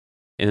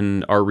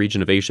in our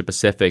region of Asia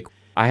Pacific.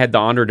 I had the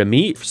honor to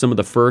meet some of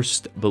the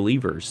first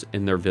believers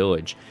in their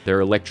village.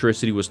 Their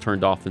electricity was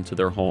turned off into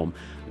their home.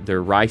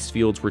 Their rice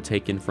fields were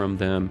taken from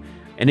them.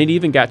 And it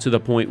even got to the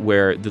point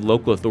where the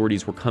local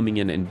authorities were coming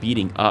in and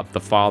beating up the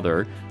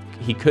father.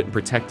 He couldn't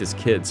protect his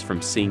kids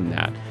from seeing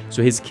that.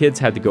 So his kids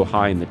had to go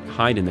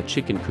hide in the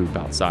chicken coop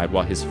outside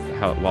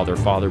while their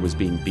father was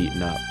being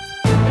beaten up.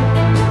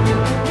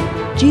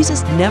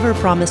 Jesus never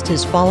promised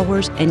his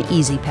followers an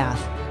easy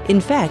path. In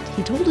fact,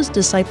 he told his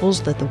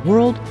disciples that the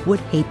world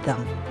would hate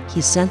them. He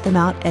sent them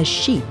out as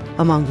sheep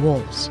among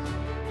wolves.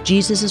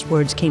 Jesus'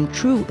 words came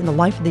true in the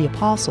life of the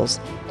apostles,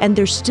 and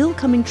they're still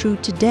coming true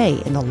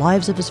today in the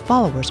lives of his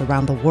followers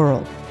around the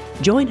world.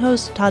 Join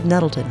host Todd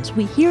Nettleton as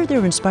we hear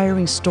their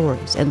inspiring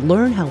stories and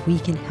learn how we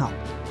can help.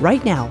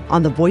 Right now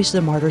on the Voice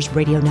of the Martyrs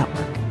Radio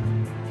Network.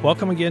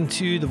 Welcome again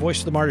to the Voice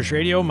of the Martyrs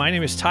Radio. My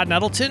name is Todd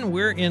Nettleton.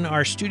 We're in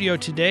our studio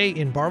today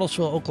in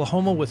Bartlesville,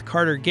 Oklahoma with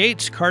Carter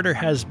Gates. Carter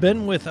has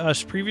been with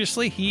us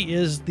previously. He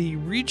is the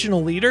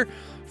regional leader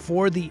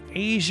for the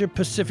Asia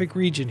Pacific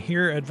region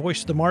here at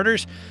Voice of the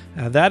Martyrs.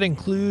 That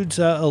includes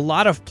a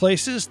lot of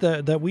places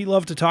that we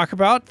love to talk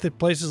about, the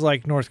places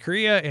like North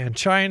Korea and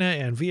China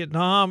and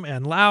Vietnam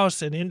and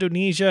Laos and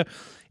Indonesia,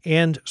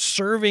 and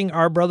serving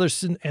our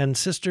brothers and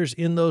sisters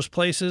in those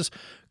places.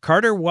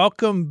 Carter,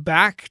 welcome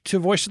back to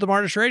Voice of the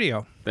Martyrs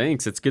Radio.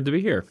 Thanks. It's good to be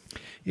here.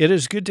 It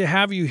is good to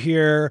have you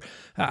here.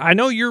 I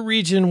know your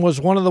region was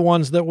one of the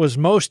ones that was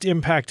most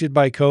impacted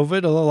by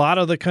COVID. A lot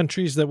of the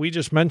countries that we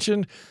just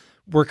mentioned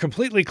were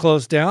completely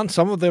closed down.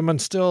 Some of them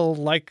until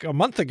like a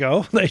month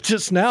ago. They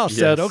just now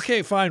said,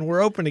 okay, fine,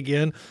 we're open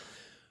again.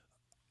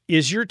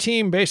 Is your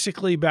team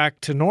basically back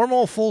to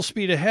normal, full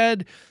speed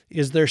ahead?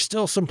 Is there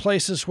still some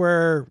places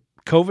where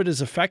COVID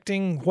is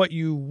affecting what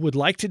you would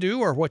like to do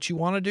or what you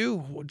want to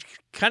do?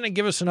 Kind of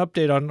give us an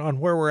update on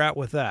where we're at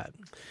with that.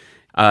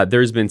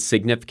 There's been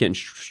significant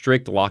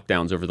strict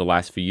lockdowns over the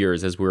last few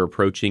years as we're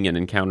approaching and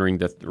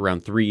encountering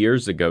around 3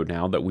 years ago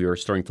now that we are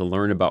starting to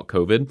learn about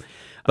COVID.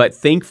 But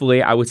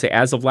thankfully, I would say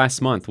as of last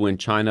month, when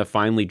China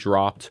finally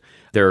dropped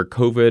their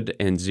COVID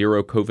and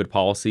zero COVID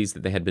policies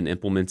that they had been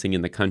implementing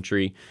in the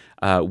country,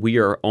 we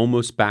are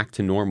almost back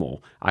to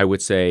normal. I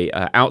would say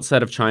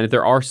outside of China,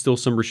 there are still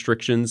some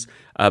restrictions,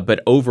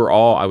 but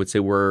overall, I would say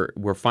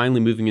we're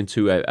finally moving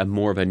into a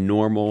more of a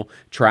normal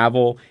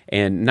travel,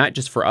 and not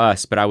just for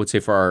us, but I would say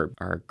for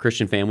our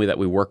Christian family that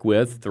we work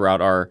with throughout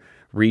our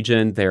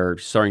region. They're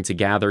starting to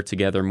gather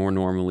together more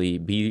normally,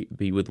 be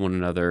with one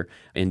another,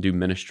 and do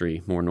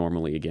ministry more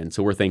normally again.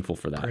 So we're thankful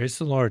for that. Praise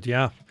the Lord,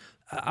 yeah.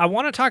 I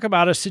want to talk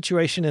about a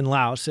situation in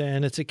Laos,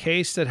 and it's a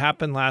case that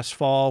happened last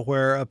fall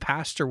where a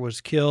pastor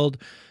was killed.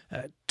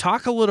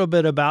 Talk a little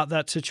bit about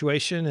that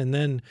situation, and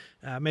then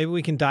maybe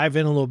we can dive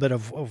in a little bit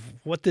of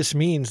what this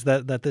means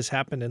that this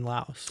happened in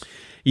Laos.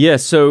 Yeah,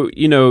 so,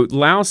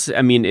 Laos,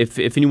 I mean, if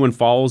anyone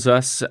follows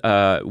us,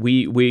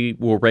 we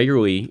will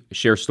regularly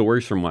share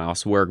stories from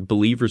Laos where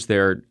believers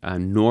there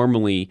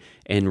normally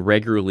and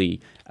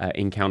regularly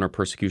encounter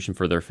persecution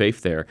for their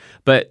faith there.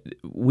 But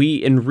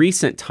in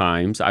recent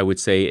times, I would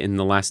say in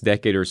the last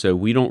decade or so,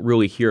 we don't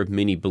really hear of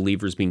many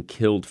believers being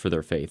killed for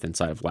their faith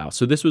inside of Laos.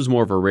 So this was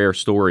more of a rare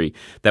story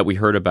that we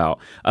heard about.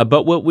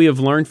 But what we have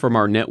learned from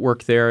our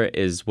network there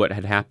is what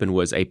had happened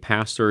was a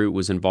pastor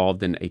was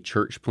involved in a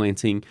church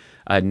planting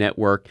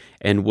network,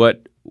 and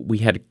what we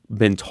had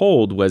been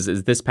told was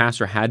this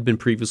pastor had been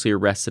previously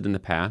arrested in the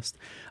past,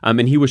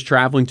 and he was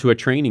traveling to a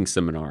training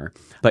seminar,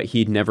 but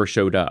he'd never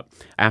showed up.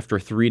 After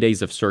 3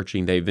 days of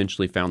searching, they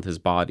eventually found his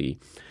body.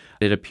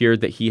 It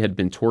appeared that he had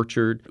been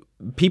tortured.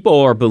 People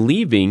are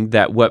believing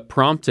that what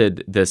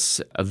prompted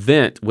this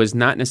event was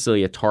not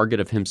necessarily a target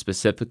of him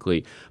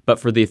specifically, but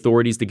for the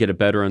authorities to get a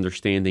better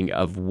understanding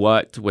of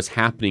what was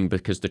happening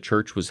because the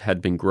church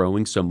had been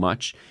growing so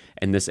much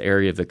in this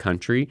area of the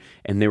country,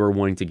 and they were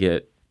wanting to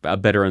get a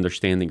better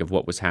understanding of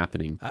what was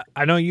happening.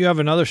 I know you have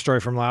another story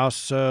from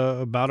Laos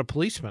about a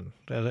policeman,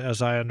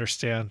 as I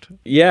understand.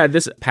 Yeah,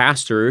 this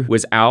pastor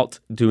was out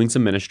doing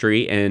some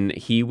ministry, and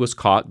he was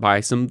caught by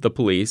the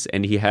police,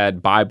 and he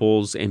had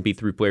Bibles,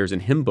 MP3 players,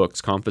 and hymn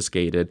books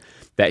confiscated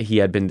that he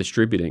had been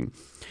distributing.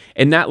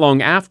 And not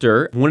long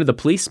after, one of the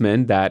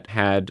policemen that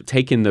had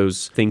taken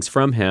those things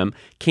from him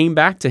came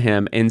back to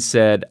him and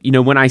said,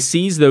 when I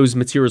seized those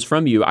materials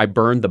from you, I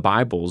burned the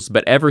Bibles.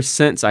 But ever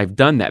since I've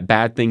done that,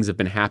 bad things have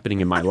been happening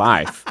in my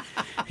life.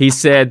 He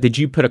said, did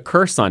you put a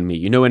curse on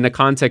me? In the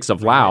context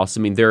of Laos,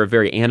 I mean, they're a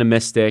very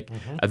animistic,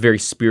 a very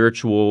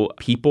spiritual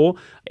people.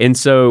 And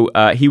so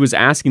he was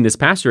asking this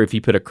pastor if he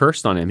put a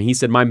curse on him. He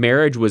said, my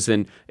marriage was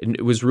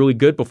really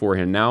good before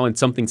him now, and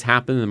something's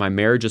happened, and my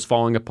marriage is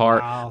falling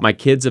apart. Wow. My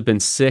kids have been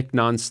sick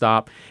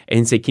nonstop. And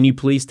he said, can you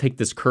please take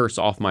this curse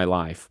off my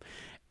life?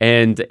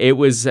 And it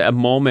was a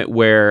moment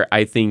where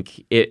I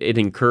think it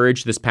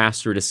encouraged this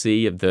pastor to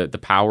see of the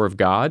power of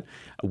God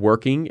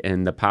working,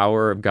 and the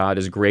power of God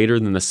is greater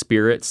than the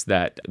spirits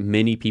that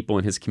many people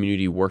in his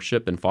community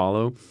worship and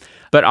follow.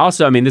 But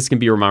also, I mean, this can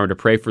be a reminder to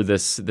pray for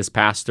this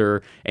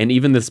pastor and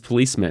even this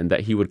policeman, that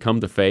he would come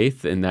to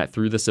faith, and that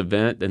through this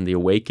event and the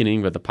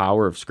awakening of the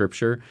power of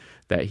Scripture,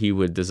 that he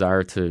would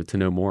desire to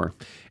know more.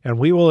 And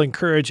we will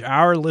encourage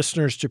our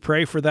listeners to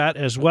pray for that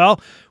as well.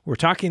 We're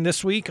talking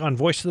this week on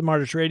Voice of the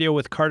Martyrs Radio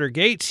with Carter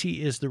Gates.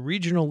 He is the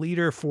regional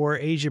leader for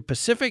Asia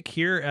Pacific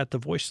here at the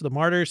Voice of the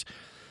Martyrs.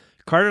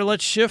 Carter,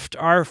 let's shift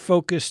our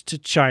focus to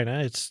China.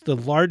 It's the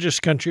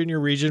largest country in your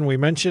region. We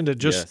mentioned it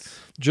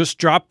just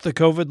dropped the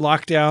COVID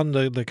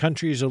lockdown. The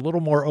country is a little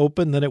more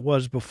open than it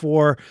was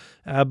before.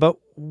 But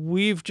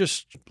we've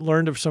just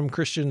learned of some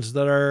Christians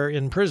that are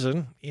in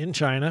prison in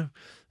China,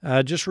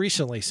 just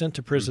recently sent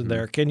to prison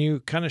there. Can you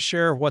kind of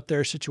share what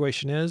their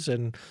situation is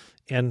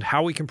and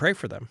how we can pray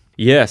for them?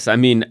 Yes. I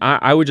mean,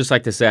 I would just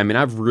like to say,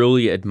 I've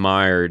really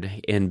admired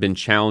and been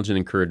challenged and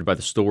encouraged by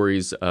the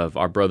stories of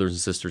our brothers and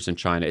sisters in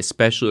China,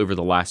 especially over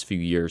the last few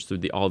years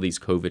through all these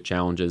COVID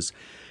challenges.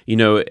 You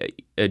know,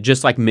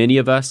 just like many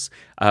of us,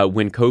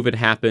 when COVID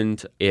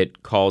happened,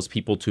 it caused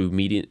people to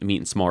meet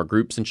in smaller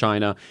groups in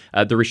China.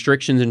 The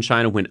restrictions in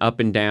China went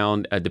up and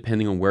down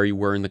depending on where you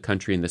were in the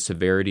country and the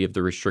severity of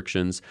the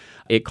restrictions.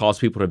 It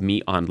caused people to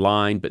meet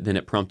online, but then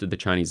it prompted the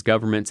Chinese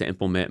government to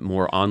implement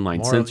more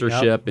online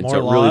censorship. And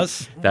more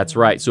laws. That's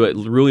right. So it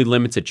really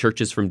limited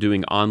churches from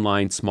doing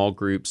online small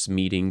groups,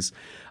 meetings.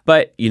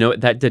 But, you know,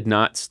 that did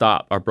not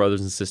stop our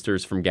brothers and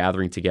sisters from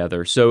gathering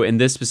together. So in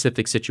this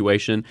specific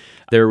situation,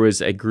 there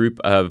was a group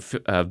of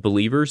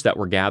believers that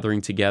were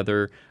gathering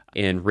together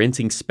and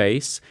renting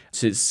space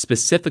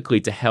specifically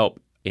to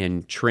help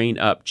and train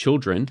up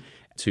children,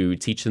 to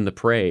teach them to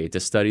pray, to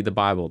study the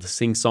Bible, to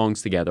sing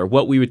songs together,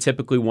 what we would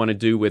typically want to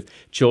do with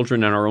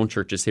children in our own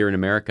churches here in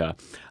America.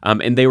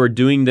 And they were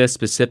doing this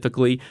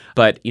specifically,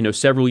 but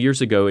several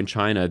years ago in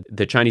China,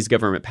 the Chinese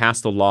government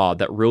passed a law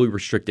that really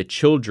restricted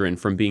children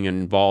from being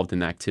involved in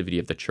the activity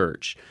of the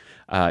church.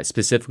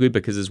 Specifically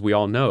because, as we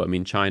all know,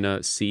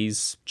 China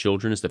sees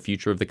children as the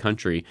future of the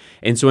country.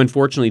 And so,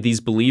 unfortunately,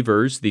 these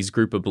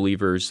group of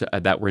believers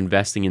that were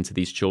investing into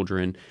these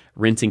children,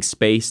 renting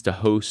space to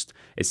host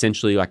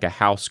essentially like a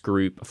house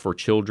group for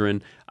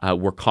children,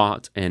 were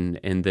caught, and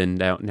then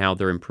now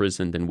they're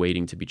imprisoned and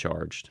waiting to be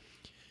charged.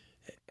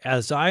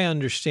 As I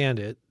understand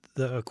it,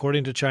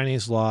 according to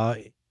Chinese law,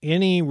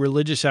 any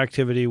religious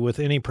activity with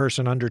any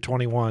person under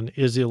 21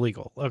 is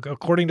illegal.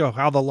 According to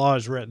how the law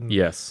is written.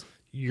 Yes.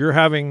 You're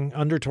having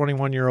under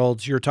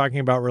 21-year-olds, you're talking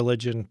about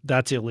religion,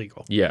 that's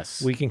illegal.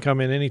 Yes. We can come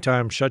in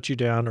anytime, shut you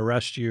down,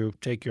 arrest you,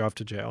 take you off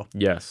to jail.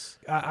 Yes.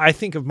 I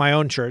think of my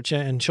own church,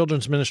 and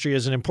children's ministry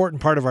is an important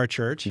part of our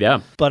church. Yeah.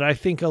 But I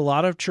think a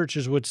lot of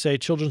churches would say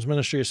children's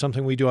ministry is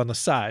something we do on the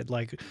side.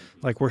 Like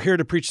we're here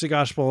to preach the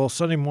gospel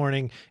Sunday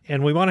morning,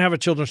 and we want to have a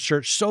children's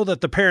church so that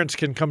the parents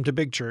can come to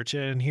big church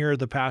and hear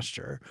the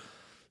pastor.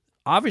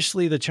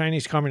 Obviously, the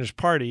Chinese Communist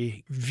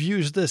Party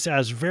views this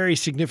as a very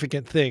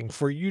significant thing.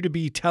 For you to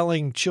be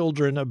telling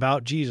children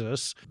about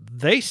Jesus,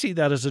 they see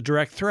that as a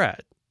direct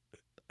threat.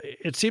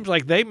 It seems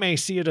like they may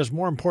see it as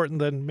more important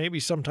than maybe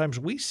sometimes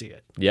we see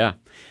it. Yeah.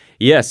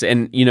 Yes.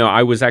 And,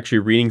 I was actually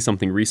reading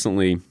something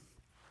recently,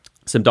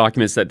 some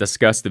documents that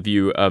discuss the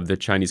view of the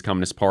Chinese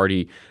Communist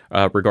Party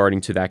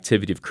regarding to the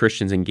activity of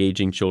Christians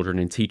engaging children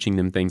and teaching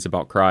them things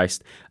about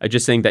Christ,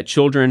 just saying that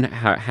children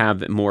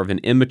have more of an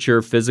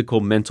immature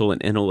physical, mental,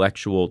 and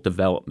intellectual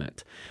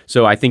development.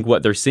 So I think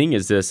what they're seeing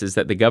is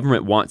that the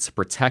government wants to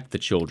protect the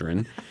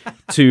children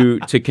to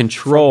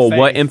control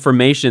what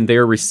information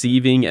they're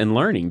receiving and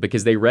learning,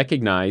 because they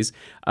recognize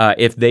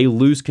if they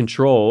lose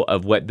control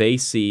of what they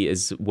see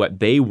is what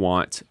they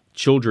want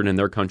children in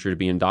their country to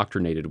be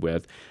indoctrinated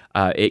with,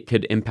 it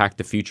could impact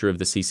the future of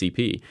the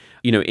CCP.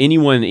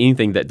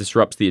 Anything that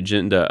disrupts the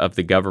agenda of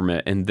the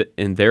government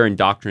and their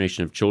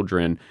indoctrination of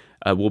children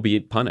will be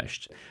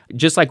punished.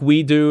 Just like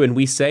we do and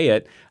we say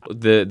it,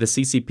 the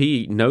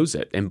CCP knows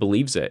it and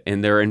believes it,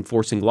 and they're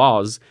enforcing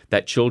laws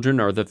that children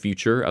are the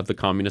future of the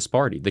Communist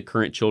Party. The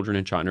current children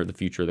in China are the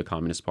future of the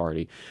Communist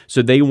Party.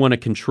 So they want to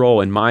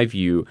control, in my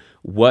view,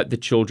 what the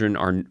children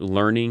are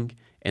learning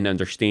and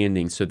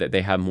understanding so that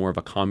they have more of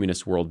a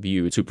communist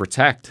worldview to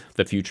protect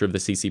the future of the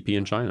CCP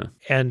in China.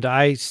 And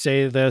I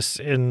say this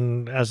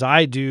as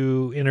I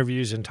do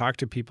interviews and talk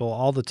to people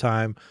all the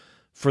time.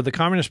 For the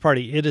Communist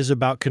Party, it is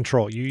about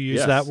control. You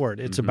use that word.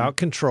 It's about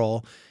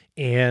control.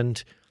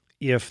 And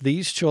if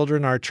these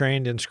children are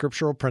trained in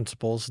scriptural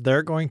principles,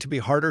 they're going to be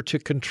harder to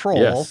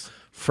control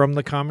from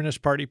the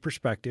Communist Party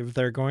perspective.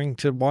 They're going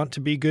to want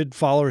to be good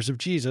followers of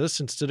Jesus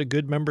instead of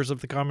good members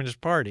of the Communist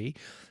Party.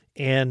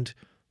 And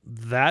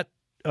that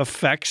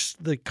affects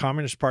the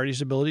Communist Party's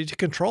ability to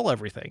control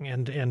everything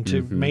and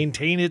to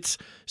maintain its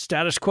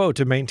status quo,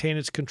 to maintain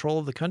its control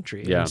of the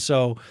country. Yeah. And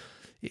so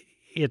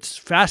it's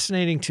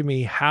fascinating to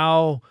me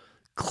how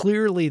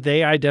clearly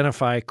they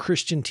identify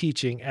Christian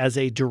teaching as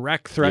a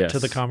direct threat to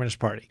the Communist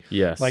Party.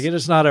 Yes. Like, it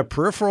is not a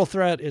peripheral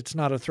threat. It's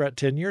not a threat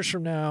 10 years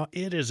from now.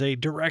 It is a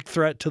direct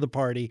threat to the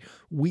party.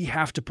 We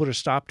have to put a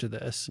stop to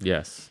this.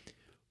 Yes.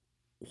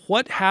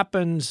 What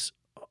happens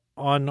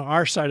on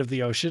our side of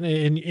the ocean,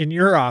 in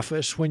your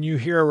office, when you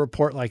hear a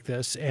report like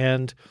this,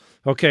 and,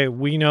 okay,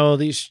 we know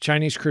these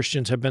Chinese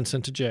Christians have been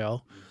sent to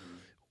jail?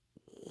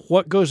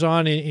 What goes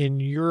on in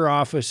your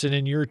office and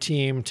in your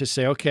team to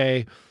say,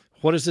 okay,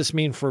 what does this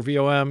mean for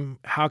VOM?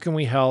 How can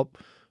we help?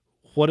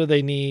 What do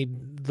they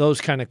need?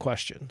 Those kind of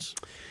questions.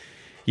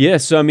 Yeah,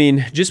 so I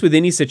mean, just with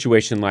any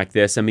situation like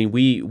this, I mean,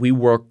 we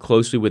work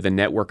closely with a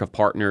network of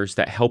partners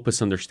that help us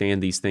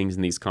understand these things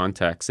in these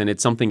contexts. And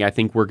it's something I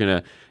think we're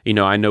going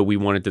to, I know we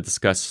wanted to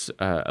discuss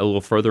a little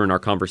further in our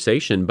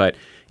conversation, but,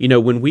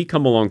 when we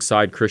come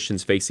alongside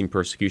Christians facing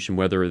persecution,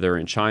 whether they're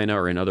in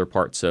China or in other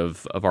parts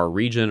of our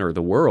region or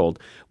the world,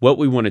 what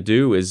we want to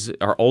do is,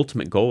 our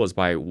ultimate goal is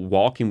by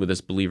walking with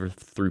this believer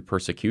through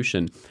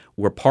persecution,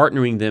 we're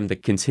partnering them to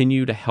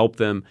continue to help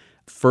them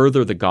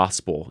further the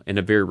gospel in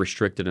a very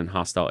restricted and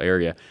hostile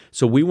area.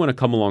 So we want to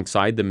come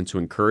alongside them and to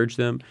encourage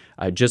them,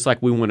 just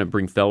like we want to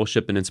bring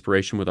fellowship and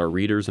inspiration with our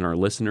readers and our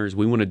listeners.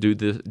 We want to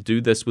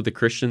do this with the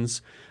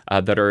Christians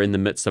that are in the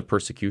midst of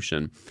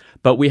persecution.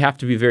 But we have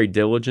to be very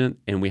diligent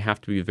and we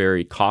have to be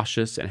very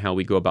cautious in how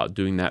we go about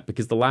doing that,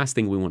 because the last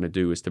thing we want to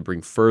do is to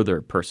bring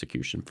further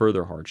persecution,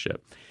 further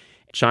hardship.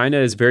 China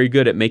is very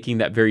good at making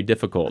that very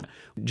difficult.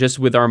 Just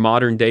with our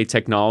modern day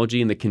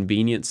technology and the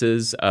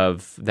conveniences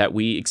of that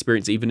we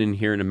experience even in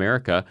here in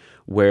America,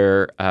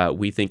 where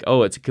we think,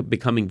 it's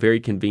becoming very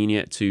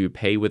convenient to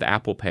pay with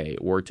Apple Pay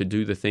or to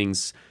do the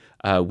things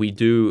we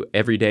do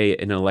every day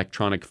in an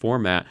electronic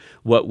format.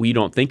 What we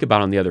don't think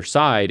about on the other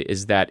side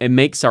is that it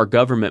makes our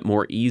government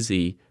more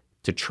easy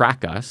to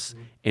track us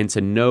and to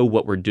know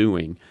what we're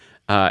doing.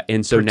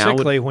 And so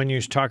particularly when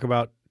you talk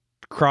about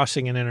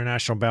crossing an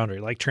international boundary,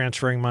 like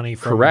transferring money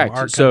from Correct.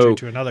 our country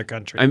to another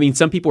country. I mean,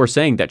 some people are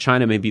saying that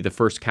China may be the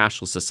first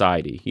cashless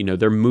society.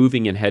 They're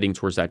moving and heading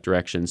towards that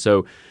direction.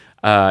 So,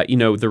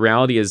 the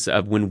reality is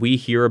when we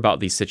hear about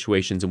these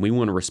situations and we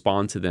want to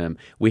respond to them,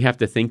 we have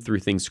to think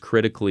through things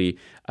critically,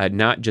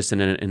 not just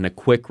in a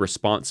quick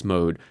response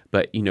mode,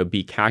 but,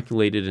 be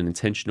calculated and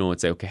intentional and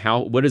say, okay,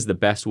 what is the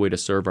best way to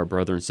serve our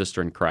brother and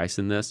sister in Christ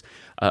in this?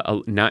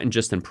 Not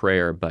just in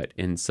prayer, but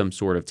in some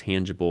sort of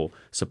tangible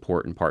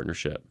support and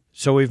partnership.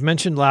 So we've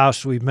mentioned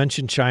Laos, we've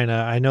mentioned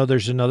China. I know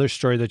there's another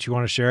story that you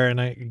want to share,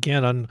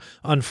 and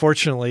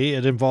unfortunately,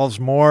 it involves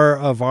more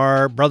of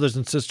our brothers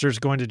and sisters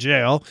going to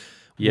jail.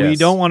 Yes. We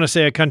don't want to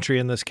say a country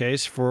in this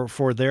case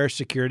for their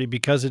security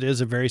because it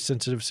is a very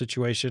sensitive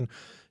situation.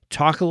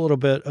 Talk a little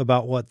bit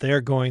about what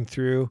they're going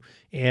through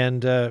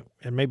and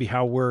maybe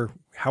how we're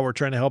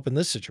trying to help in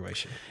this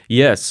situation.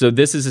 Yes. So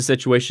this is a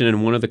situation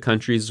in one of the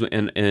countries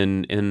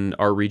in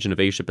our region of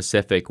Asia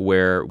Pacific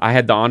where I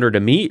had the honor to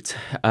meet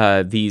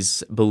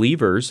these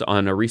believers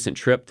on a recent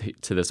trip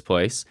to this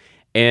place.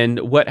 And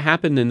what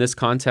happened in this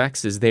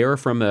context is they are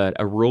from a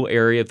rural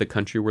area of the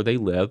country where they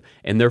live,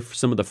 and they're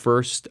some of the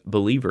first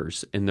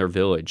believers in their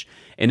village.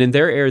 And in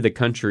their area of the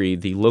country,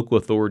 the local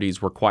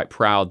authorities were quite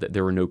proud that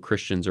there were no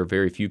Christians or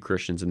very few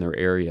Christians in their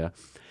area.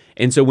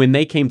 And so when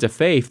they came to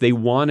faith, they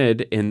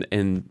wanted,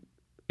 in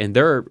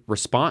their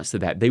response to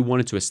that, they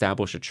wanted to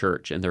establish a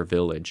church in their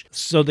village.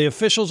 So the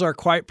officials are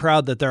quite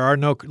proud that there are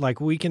no,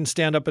 like we can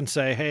stand up and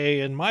say,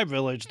 hey, in my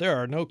village, there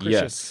are no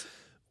Christians. Yes.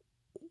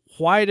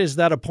 Why is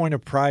that a point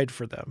of pride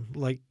for them?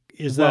 Like,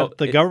 is that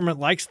the government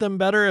likes them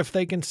better if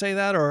they can say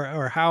that,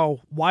 or how?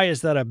 Why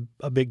is that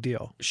a big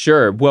deal?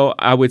 Sure. Well,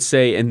 I would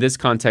say in this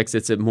context,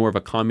 it's more of a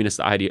communist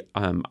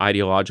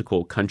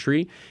ideological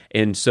country,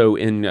 and so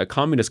in a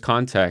communist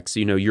context,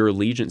 your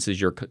allegiance is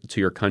to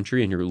your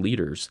country and your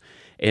leaders.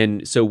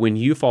 And so when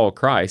you follow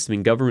Christ, I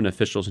mean, government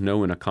officials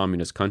know in a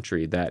communist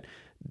country that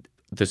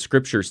the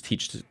scriptures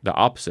teach the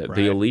opposite. Right.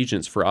 The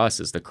allegiance for us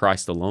is to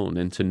Christ alone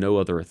and to no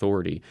other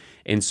authority.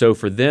 And so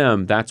for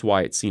them, that's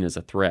why it's seen as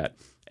a threat.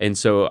 And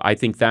so I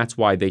think that's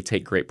why they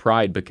take great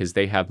pride, because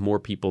they have more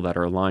people that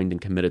are aligned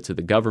and committed to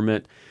the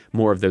government,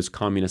 more of those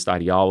communist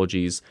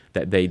ideologies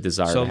that they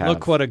desire to have. So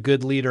look what a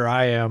good leader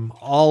I am.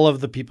 All of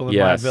the people in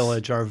my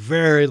village are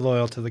very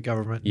loyal to the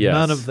government. Yes.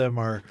 None of them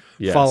are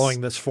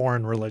following this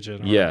foreign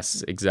religion.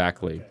 Yes,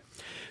 exactly.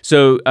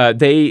 So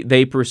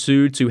they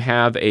pursued to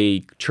have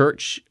a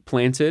church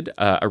planted,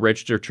 a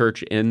registered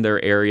church in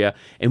their area.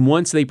 And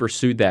once they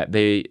pursued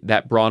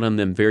that brought on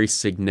them very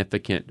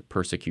significant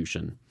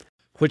persecution.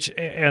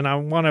 And I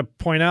want to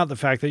point out the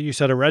fact that you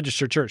said a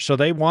registered church. So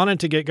they wanted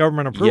to get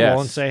government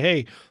approval and say,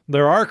 hey,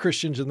 there are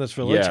Christians in this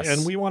village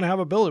and we want to have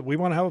a building. We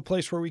want to have a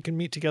place where we can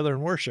meet together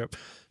and worship.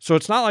 So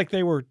it's not like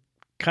they were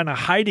kind of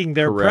hiding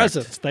their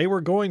presence. They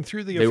were going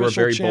through the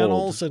official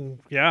channels bold.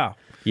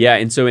 Yeah,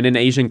 and so in an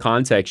Asian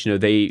context,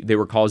 they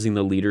were causing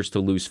the leaders to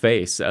lose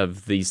face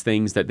of these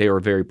things that they were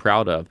very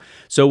proud of.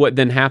 So what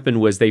then happened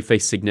was they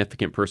faced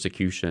significant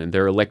persecution.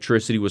 Their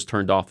electricity was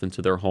turned off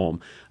into their home.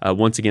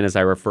 Once again, as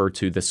I refer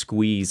to the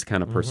squeeze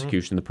kind of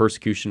persecution, the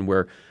persecution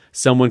where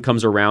someone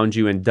comes around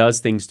you and does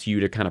things to you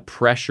to kind of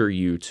pressure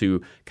you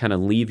to kind of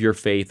leave your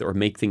faith or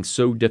make things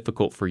so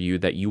difficult for you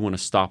that you want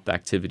to stop the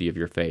activity of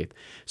your faith.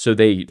 So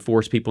they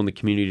force people in the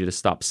community to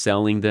stop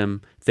selling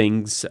them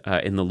things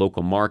in the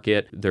local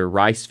market. Their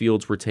rice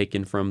fields were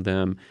taken from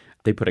them.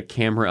 They put a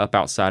camera up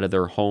outside of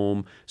their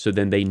home, so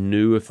then they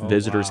knew if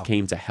visitors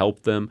came to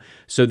help them.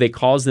 So they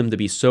caused them to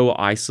be so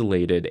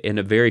isolated in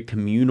a very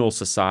communal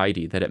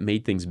society that it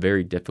made things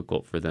very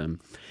difficult for them.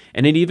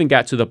 And it even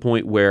got to the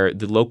point where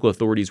the local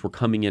authorities were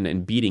coming in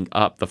and beating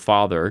up the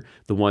father,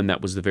 the one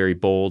that was the very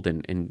bold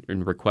and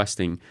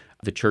requesting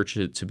the church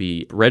to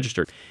be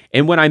registered.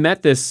 And when I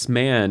met this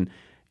man,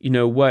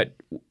 what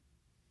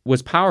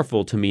was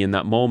powerful to me in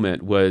that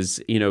moment was,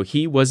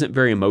 he wasn't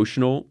very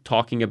emotional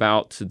talking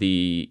about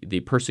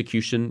the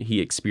persecution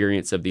he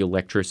experienced of the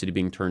electricity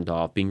being turned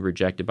off, being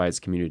rejected by his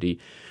community.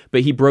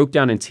 But he broke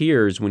down in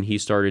tears when he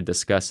started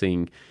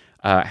discussing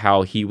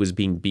how he was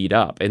being beat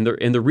up. And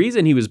the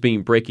reason he was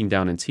breaking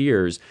down in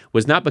tears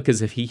was not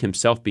because of he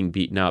himself being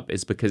beaten up.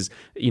 It's because,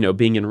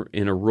 being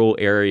in a rural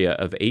area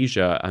of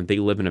Asia, they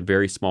live in a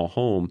very small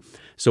home.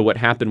 So what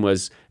happened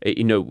was,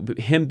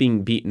 him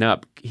being beaten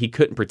up, he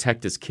couldn't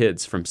protect his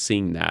kids from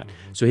seeing that.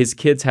 Mm-hmm. So his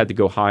kids had to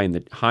go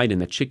hide in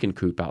the chicken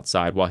coop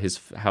outside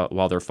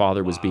while their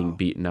father was being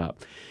beaten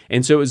up.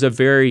 And so it was a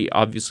very,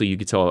 obviously you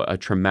could tell, a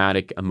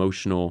traumatic,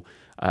 emotional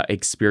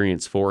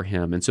experience for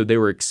him. And so they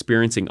were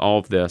experiencing all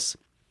of this.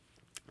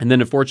 And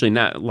then unfortunately,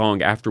 not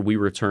long after we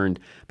returned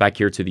back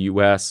here to the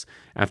U.S.,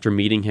 after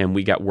meeting him,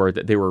 we got word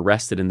that they were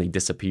arrested and they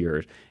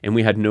disappeared. And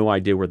we had no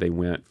idea where they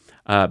went.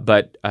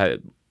 But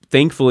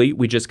thankfully,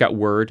 we just got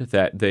word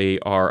that they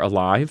are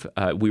alive.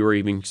 We were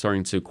even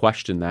starting to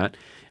question that.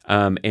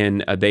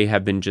 And they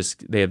have been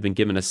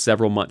given a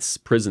several months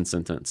prison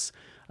sentence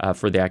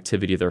for the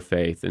activity of their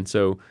faith. And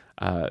so,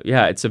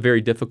 it's a very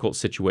difficult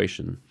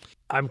situation.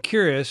 I'm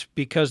curious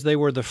because they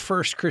were the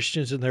first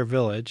Christians in their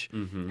village.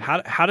 Mm-hmm.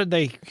 How did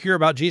they hear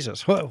about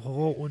Jesus?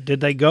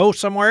 Did they go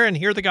somewhere and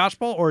hear the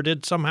gospel, or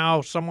did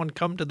somehow someone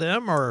come to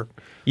them? Or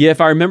if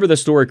I remember the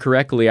story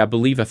correctly, I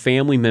believe a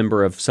family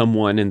member of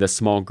someone in the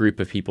small group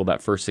of people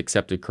that first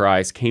accepted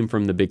Christ came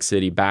from the big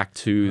city back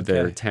to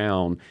their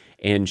town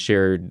and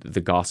shared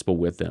the gospel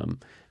with them.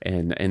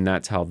 And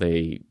that's how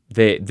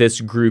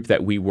this group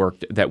that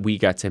we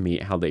got to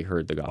meet, how they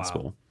heard the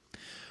gospel. Wow.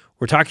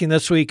 We're talking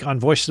this week on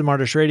Voice of the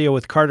Martyrs Radio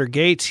with Carter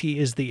Gates. He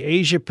is the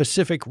Asia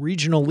Pacific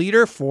regional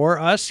leader for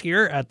us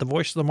here at the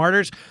Voice of the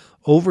Martyrs,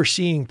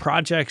 overseeing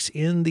projects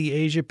in the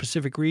Asia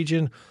Pacific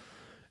region.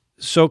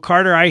 So,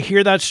 Carter, I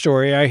hear that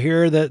story. I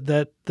hear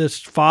that this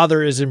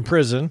father is in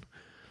prison.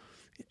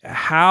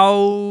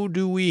 How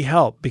do we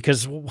help?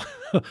 Because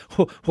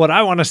what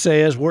I want to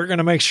say is we're going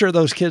to make sure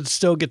those kids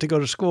still get to go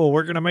to school.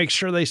 We're going to make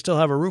sure they still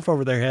have a roof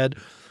over their head.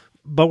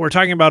 But we're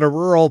talking about a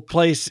rural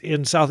place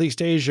in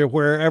Southeast Asia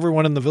where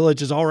everyone in the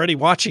village is already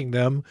watching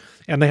them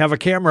and they have a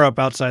camera up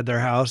outside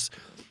their house.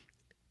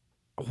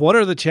 What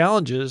are the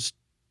challenges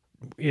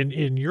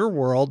in your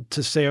world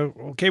to say,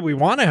 okay, we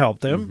want to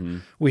help them. Mm-hmm.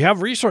 We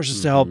have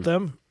resources to help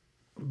them,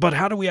 but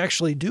how do we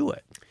actually do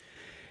it?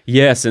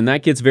 Yes, and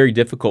that gets very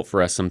difficult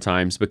for us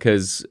sometimes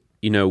because,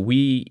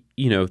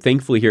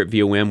 thankfully here at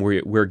VOM,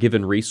 we're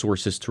given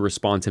resources to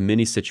respond to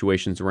many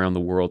situations around the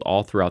world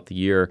all throughout the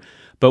year.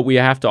 But we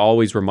have to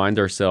always remind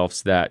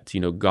ourselves that,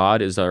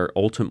 God is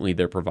ultimately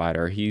their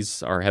provider.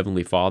 He's our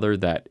Heavenly Father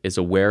that is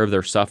aware of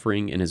their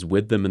suffering and is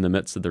with them in the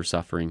midst of their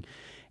suffering.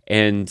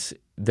 And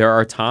there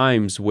are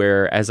times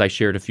where, as I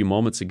shared a few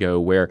moments ago,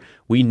 where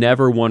we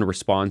never want to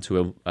respond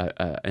to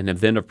an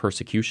event of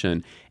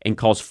persecution and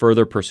cause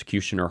further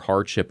persecution or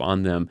hardship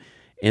on them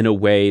in a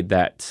way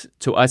that,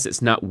 to us,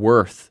 it's not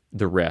worth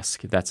the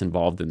risk that's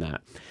involved in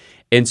that.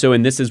 And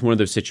this is one of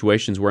those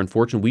situations where,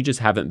 unfortunately, we just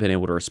haven't been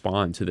able to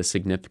respond to the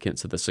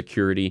significance of the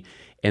security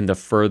and the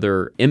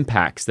further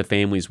impacts the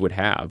families would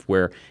have,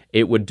 where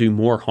it would do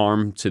more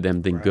harm to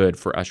them than good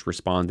for us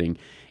responding.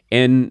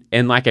 And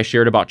like I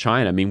shared about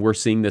China, we're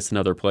seeing this in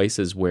other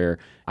places where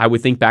I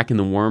would think back in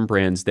the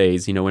Wurmbrands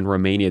days, in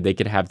Romania, they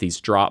could have these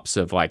drops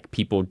of like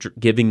people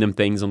giving them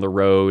things on the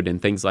road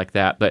and things like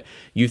that. But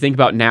you think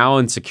about now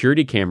and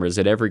security cameras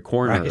at every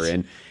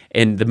corner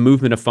and the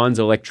movement of funds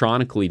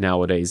electronically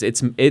nowadays,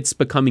 it's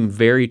becoming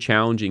very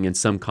challenging in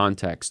some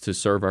contexts to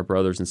serve our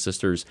brothers and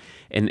sisters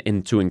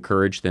and to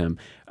encourage them.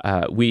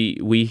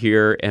 We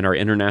here in our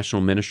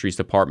International Ministries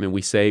Department,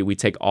 we say we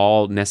take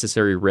all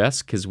necessary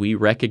risks because we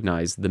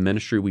recognize the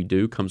ministry we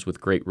do comes with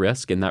great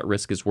risk, and that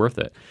risk is worth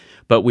it.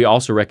 But we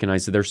also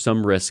recognize that there's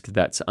some risk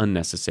that's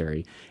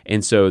unnecessary.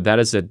 And so that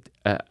is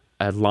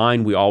a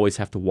line we always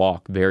have to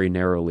walk very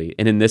narrowly.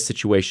 And in this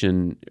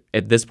situation,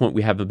 at this point,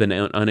 we haven't been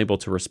unable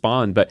to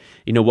respond. But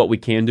what we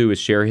can do is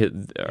share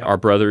our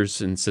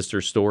brothers and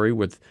sisters' story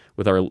with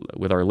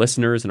our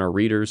listeners and our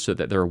readers so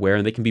that they're aware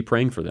and they can be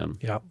praying for them.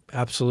 Yeah,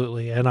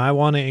 absolutely. And I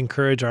want to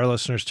encourage our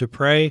listeners to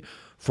pray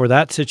for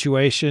that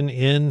situation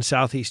in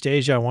Southeast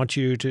Asia. I want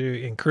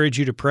to encourage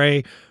you to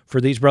pray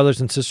for these brothers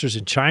and sisters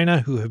in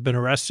China who have been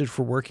arrested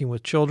for working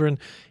with children.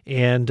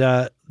 And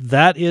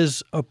that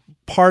is a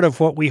part of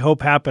what we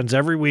hope happens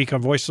every week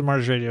on Voice of the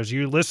Martyrs Radio. As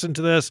you listen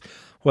to this,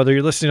 whether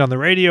you're listening on the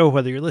radio,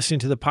 whether you're listening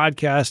to the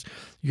podcast,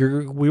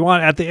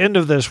 at the end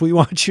of this, we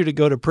want you to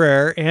go to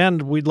prayer,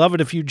 and we'd love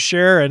it if you'd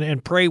share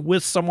and pray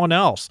with someone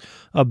else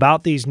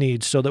about these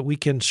needs so that we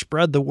can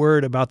spread the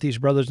word about these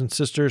brothers and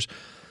sisters.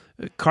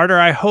 Carter,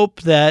 I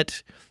hope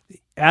that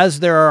as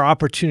there are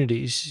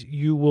opportunities,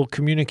 you will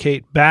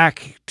communicate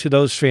back to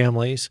those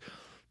families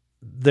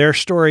their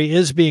story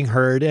is being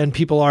heard and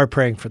people are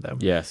praying for them.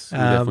 Yes, we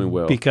definitely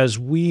will. Because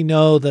we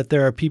know that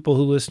there are people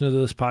who listen to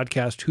this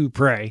podcast who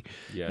pray.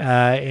 Yes.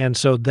 And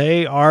so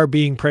they are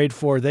being prayed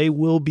for. They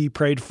will be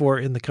prayed for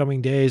in the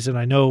coming days. And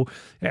I know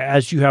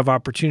as you have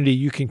opportunity,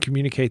 you can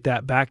communicate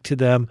that back to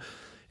them.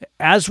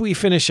 As we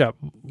finish up,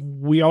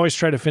 we always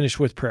try to finish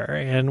with prayer.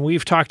 And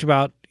we've talked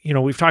about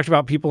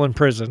people in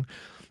prison.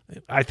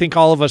 I think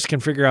all of us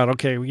can figure out,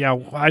 okay, yeah,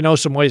 I know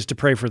some ways to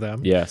pray for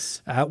them.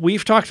 Yes.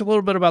 We've talked a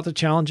little bit about the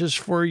challenges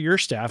for your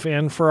staff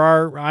and for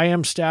our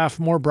IM staff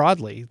more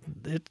broadly.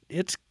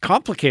 It's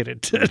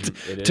complicated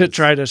to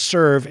try to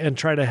serve and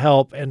try to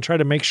help and try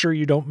to make sure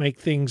you don't make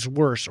things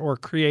worse or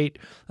create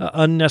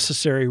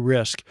unnecessary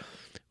risk.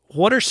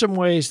 What are some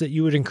ways that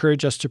you would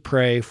encourage us to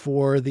pray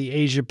for the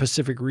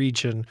Asia-Pacific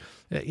region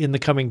in the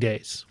coming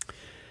days?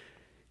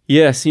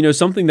 Yes,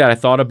 something that I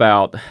thought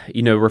about,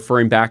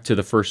 referring back to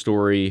the first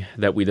story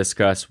that we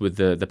discussed with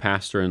the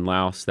pastor in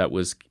Laos that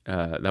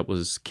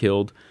was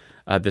killed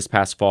this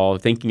past fall,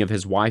 thinking of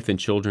his wife and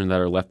children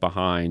that are left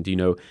behind,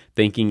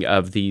 thinking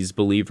of these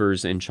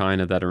believers in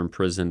China that are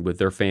imprisoned with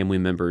their family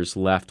members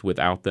left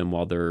without them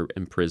while they're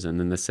in prison,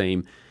 and the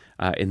same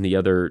in the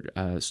other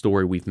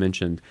story we've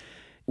mentioned.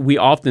 We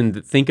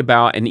often think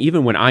about, and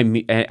even when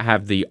I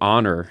have the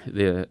honor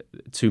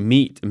to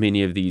meet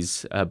many of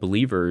these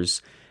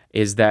believers,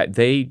 is that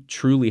they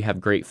truly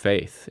have great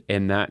faith,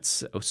 and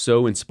that's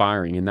so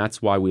inspiring, and that's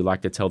why we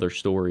like to tell their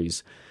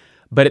stories.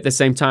 But at the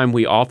same time,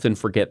 we often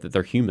forget that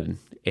they're human,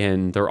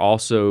 and they're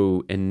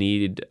also in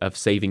need of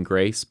saving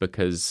grace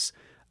because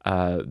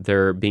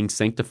they're being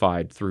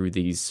sanctified through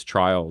these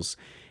trials.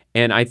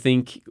 And I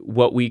think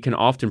what we can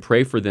often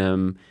pray for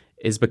them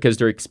is because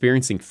they're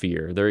experiencing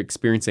fear, they're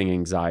experiencing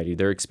anxiety,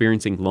 they're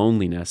experiencing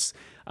loneliness.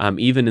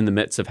 Even in the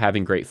midst of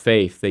having great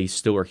faith, they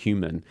still are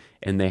human,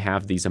 and they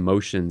have these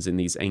emotions and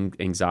these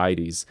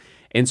anxieties.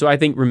 And so I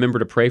think remember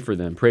to pray for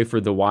them. Pray for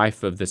the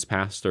wife of this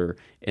pastor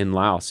in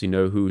Laos,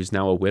 who is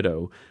now a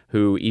widow,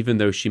 who even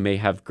though she may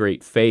have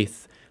great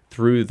faith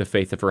through the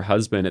faith of her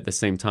husband, at the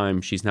same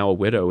time, she's now a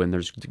widow, and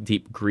there's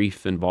deep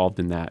grief involved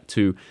in that.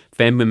 To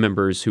family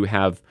members who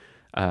have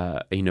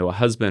a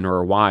husband or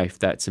a wife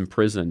that's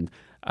imprisoned,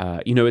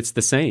 it's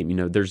the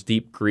same. There's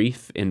deep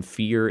grief and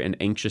fear and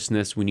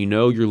anxiousness when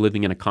you're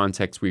living in a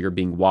context where you're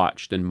being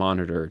watched and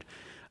monitored,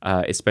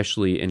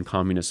 especially in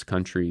communist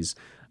countries.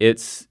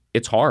 It's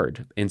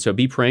hard. And so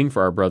be praying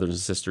for our brothers and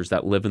sisters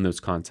that live in those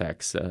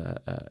contexts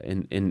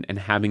and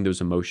having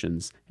those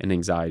emotions and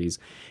anxieties.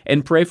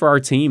 And pray for our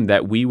team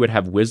that we would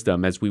have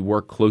wisdom as we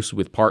work closely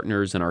with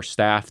partners and our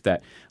staff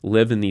that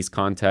live in these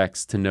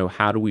contexts to know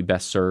how do we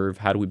best serve,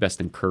 how do we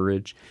best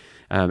encourage.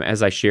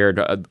 As I shared,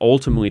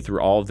 ultimately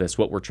through all of this,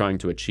 what we're trying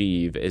to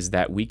achieve is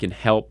that we can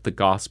help the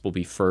gospel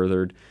be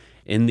furthered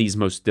in these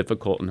most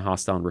difficult and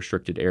hostile and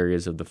restricted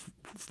areas of the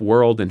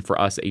world, and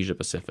for us, Asia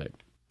Pacific.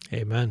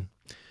 Amen.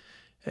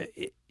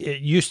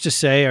 It used to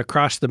say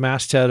across the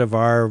masthead of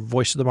our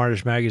Voice of the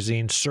Martyrs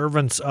magazine,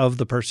 servants of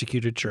the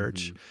persecuted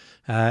church.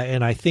 Mm-hmm.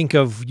 And I think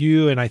of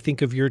you and I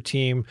think of your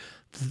team.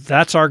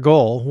 That's our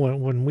goal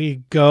when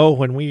we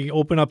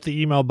open up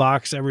the email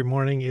box every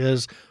morning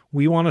is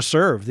we want to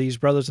serve these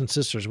brothers and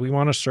sisters. We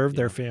want to serve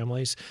their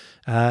families.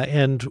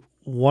 And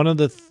one of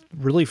the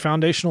really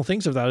foundational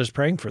things of that is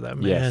praying for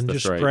them and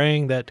just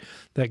praying that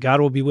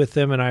God will be with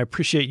them. And I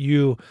appreciate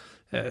you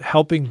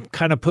helping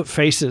kind of put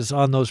faces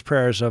on those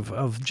prayers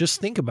of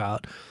just think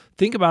about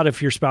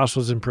if your spouse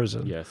was in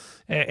prison.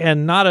 Yes.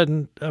 And not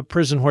a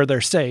prison where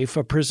they're safe,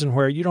 a prison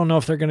where you don't know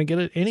if they're going to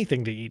get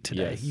anything to eat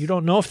today. Yes. You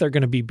don't know if they're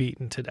going to be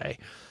beaten today.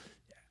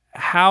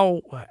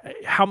 How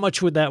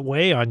much would that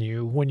weigh on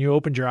you when you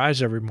opened your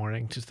eyes every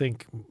morning to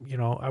think,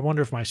 I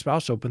wonder if my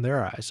spouse opened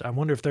their eyes. I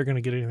wonder if they're going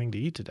to get anything to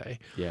eat today.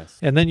 Yes.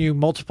 And then you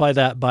multiply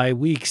that by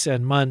weeks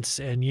and months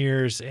and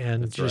years,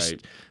 and That's just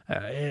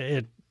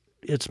right.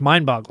 It's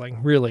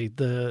mind-boggling, really,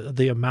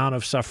 the amount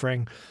of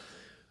suffering.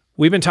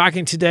 We've been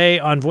talking today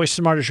on Voice of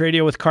the Martyrs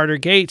Radio with Carter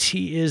Gates.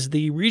 He is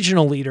the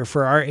regional leader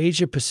for our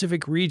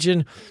Asia-Pacific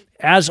region.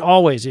 As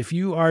always, if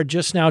you are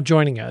just now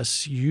joining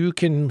us, you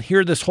can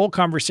hear this whole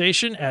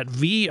conversation at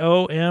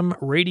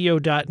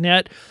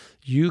VOMradio.net.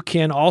 You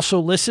can also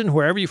listen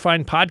wherever you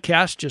find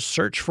podcasts. Just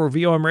search for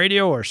VOM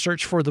Radio or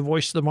search for The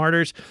Voice of the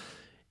Martyrs.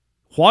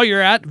 While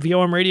you're at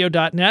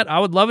VOMradio.net, I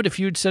would love it if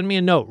you'd send me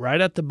a note. Right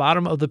at the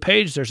bottom of the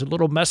page, there's a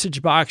little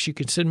message box. You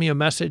can send me a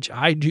message.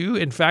 I do,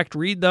 in fact,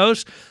 read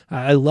those.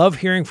 I love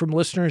hearing from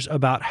listeners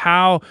about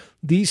how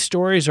these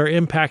stories are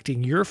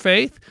impacting your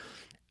faith.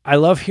 I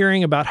love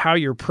hearing about how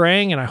you're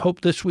praying, and I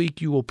hope this week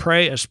you will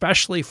pray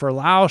especially for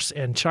Laos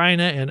and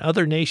China and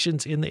other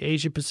nations in the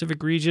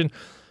Asia-Pacific region.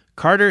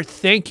 Carter,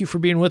 thank you for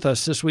being with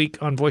us this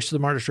week on Voice of the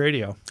Martyrs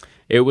Radio.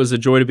 It was a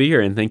joy to be here,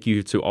 and thank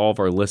you to all of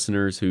our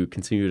listeners who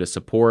continue to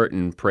support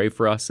and pray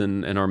for us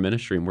and our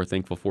ministry, and we're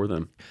thankful for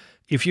them.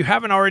 If you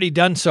haven't already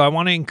done so, I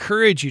want to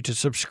encourage you to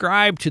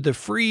subscribe to the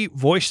free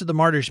Voice of the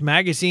Martyrs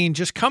magazine.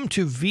 Just come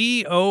to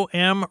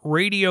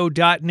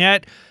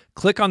VOMradio.net.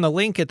 Click on the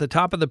link at the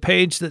top of the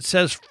page that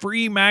says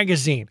free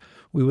magazine.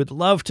 We would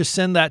love to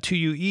send that to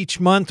you each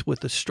month with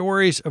the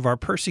stories of our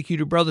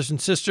persecuted brothers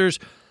and sisters.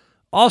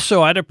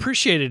 Also, I'd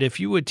appreciate it if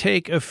you would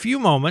take a few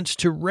moments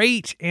to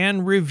rate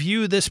and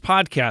review this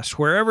podcast.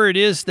 Wherever it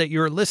is that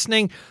you're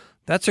listening,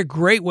 that's a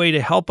great way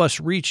to help us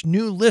reach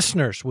new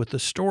listeners with the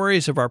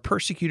stories of our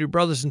persecuted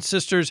brothers and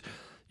sisters.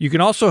 You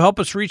can also help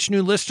us reach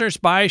new listeners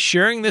by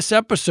sharing this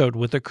episode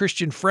with a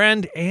Christian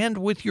friend and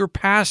with your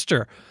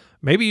pastor.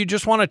 Maybe you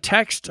just want to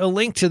text a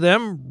link to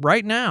them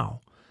right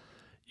now.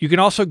 You can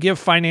also give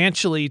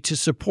financially to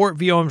support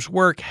VOM's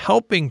work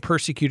helping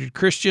persecuted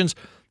Christians,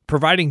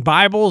 providing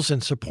Bibles,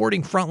 and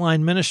supporting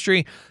frontline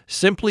ministry.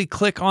 Simply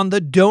click on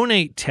the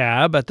Donate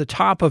tab at the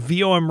top of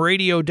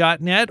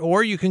vomradio.net,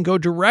 or you can go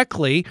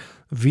directly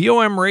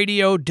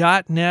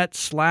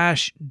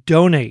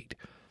vomradio.net/donate.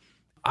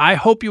 I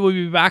hope you will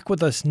be back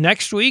with us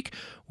next week.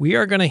 We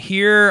are going to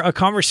hear a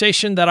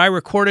conversation that I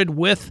recorded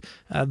with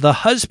the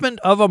husband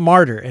of a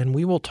martyr, and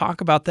we will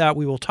talk about that.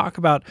 We will talk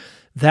about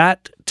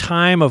that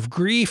time of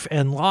grief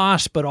and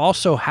loss, but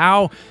also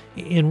how,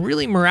 in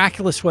really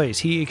miraculous ways,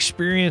 he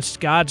experienced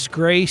God's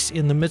grace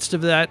in the midst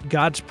of that,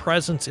 God's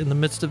presence in the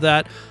midst of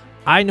that.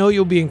 I know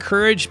you'll be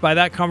encouraged by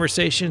that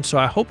conversation, so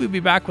I hope you'll be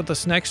back with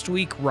us next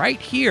week right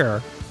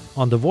here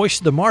on the Voice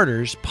of the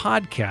Martyrs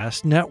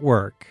Podcast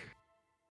Network.